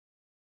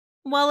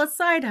While a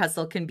side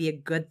hustle can be a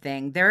good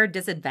thing, there are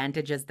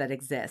disadvantages that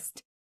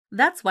exist.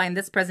 That's why in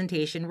this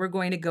presentation, we're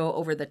going to go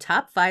over the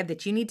top 5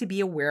 that you need to be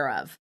aware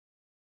of.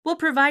 We'll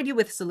provide you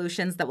with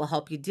solutions that will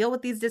help you deal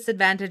with these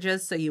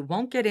disadvantages so you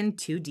won't get in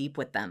too deep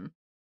with them.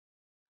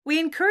 We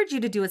encourage you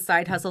to do a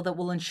side hustle that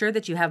will ensure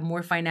that you have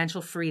more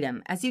financial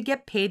freedom as you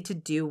get paid to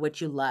do what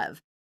you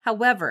love.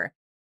 However,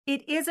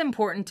 it is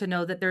important to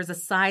know that there's a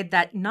side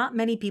that not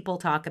many people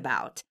talk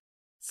about.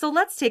 So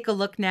let's take a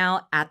look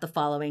now at the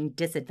following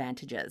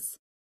disadvantages.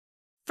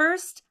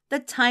 First, the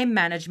time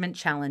management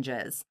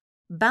challenges.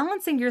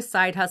 Balancing your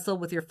side hustle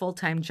with your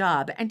full-time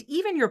job and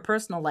even your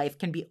personal life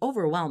can be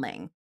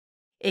overwhelming.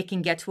 It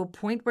can get to a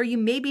point where you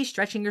may be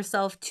stretching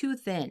yourself too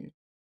thin.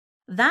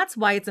 That's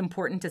why it's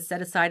important to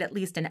set aside at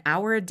least an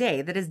hour a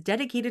day that is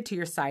dedicated to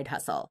your side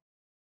hustle.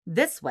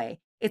 This way,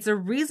 it's a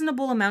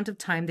reasonable amount of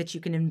time that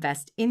you can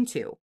invest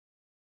into.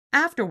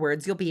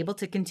 Afterwards, you'll be able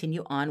to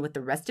continue on with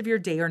the rest of your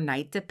day or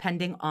night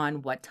depending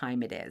on what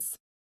time it is.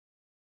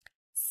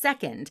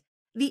 Second,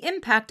 the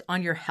impact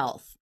on your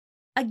health.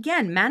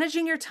 Again,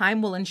 managing your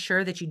time will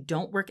ensure that you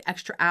don't work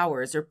extra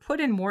hours or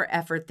put in more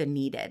effort than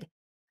needed.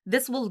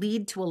 This will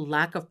lead to a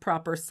lack of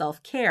proper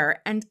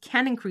self-care and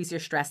can increase your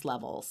stress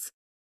levels.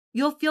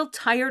 You'll feel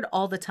tired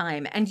all the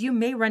time and you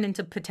may run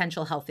into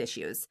potential health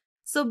issues,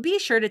 so be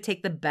sure to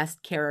take the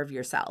best care of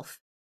yourself.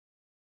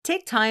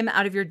 Take time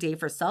out of your day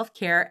for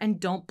self-care and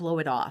don't blow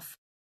it off.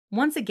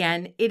 Once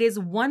again, it is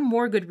one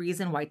more good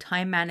reason why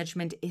time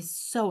management is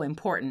so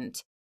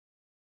important.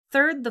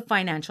 Third, the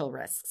financial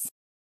risks.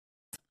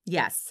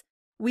 Yes,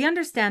 we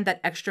understand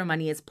that extra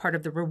money is part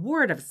of the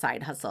reward of a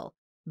side hustle,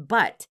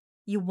 but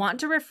you want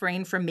to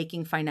refrain from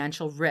making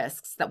financial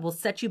risks that will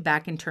set you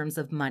back in terms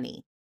of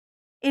money.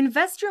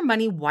 Invest your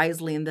money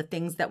wisely in the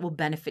things that will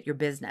benefit your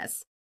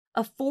business.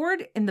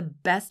 Afford in the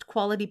best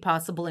quality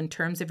possible in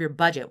terms of your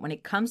budget when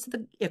it comes to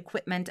the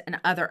equipment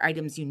and other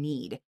items you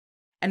need.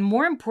 And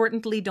more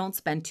importantly, don't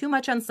spend too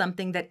much on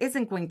something that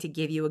isn't going to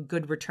give you a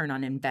good return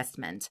on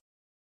investment.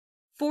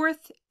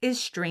 Fourth is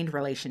strained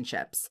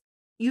relationships.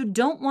 You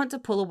don't want to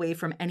pull away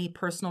from any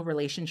personal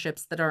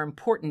relationships that are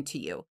important to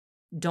you.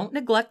 Don't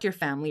neglect your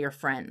family or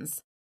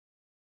friends.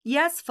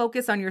 Yes,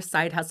 focus on your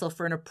side hustle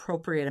for an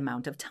appropriate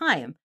amount of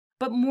time,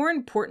 but more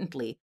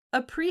importantly,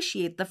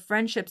 appreciate the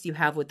friendships you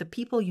have with the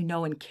people you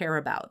know and care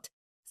about.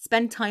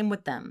 Spend time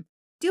with them,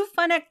 do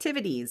fun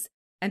activities,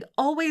 and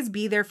always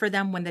be there for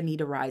them when the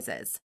need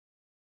arises.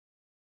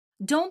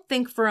 Don't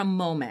think for a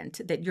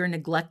moment that you're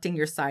neglecting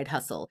your side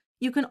hustle.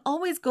 You can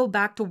always go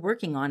back to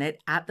working on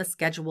it at the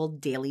scheduled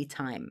daily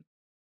time.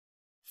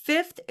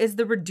 Fifth is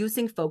the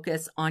reducing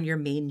focus on your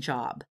main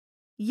job.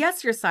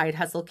 Yes, your side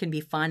hustle can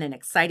be fun and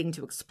exciting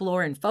to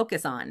explore and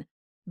focus on,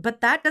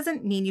 but that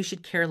doesn't mean you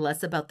should care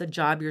less about the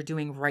job you're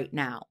doing right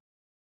now.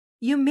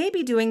 You may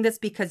be doing this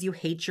because you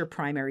hate your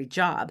primary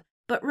job,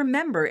 but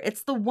remember,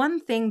 it's the one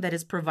thing that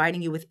is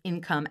providing you with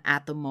income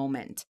at the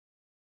moment.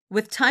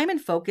 With time and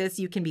focus,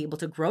 you can be able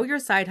to grow your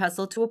side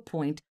hustle to a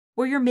point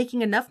where you're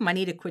making enough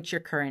money to quit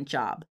your current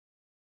job.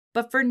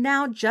 But for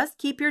now, just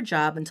keep your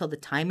job until the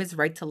time is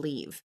right to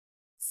leave.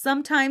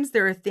 Sometimes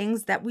there are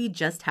things that we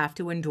just have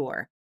to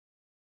endure.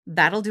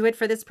 That'll do it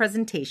for this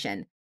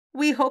presentation.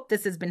 We hope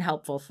this has been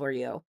helpful for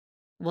you.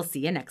 We'll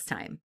see you next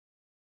time.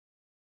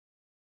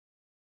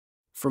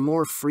 For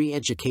more free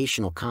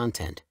educational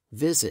content,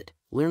 visit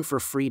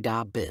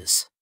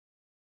learnforfree.biz.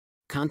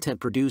 Content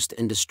produced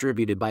and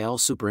distributed by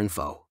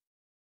AllSuperInfo.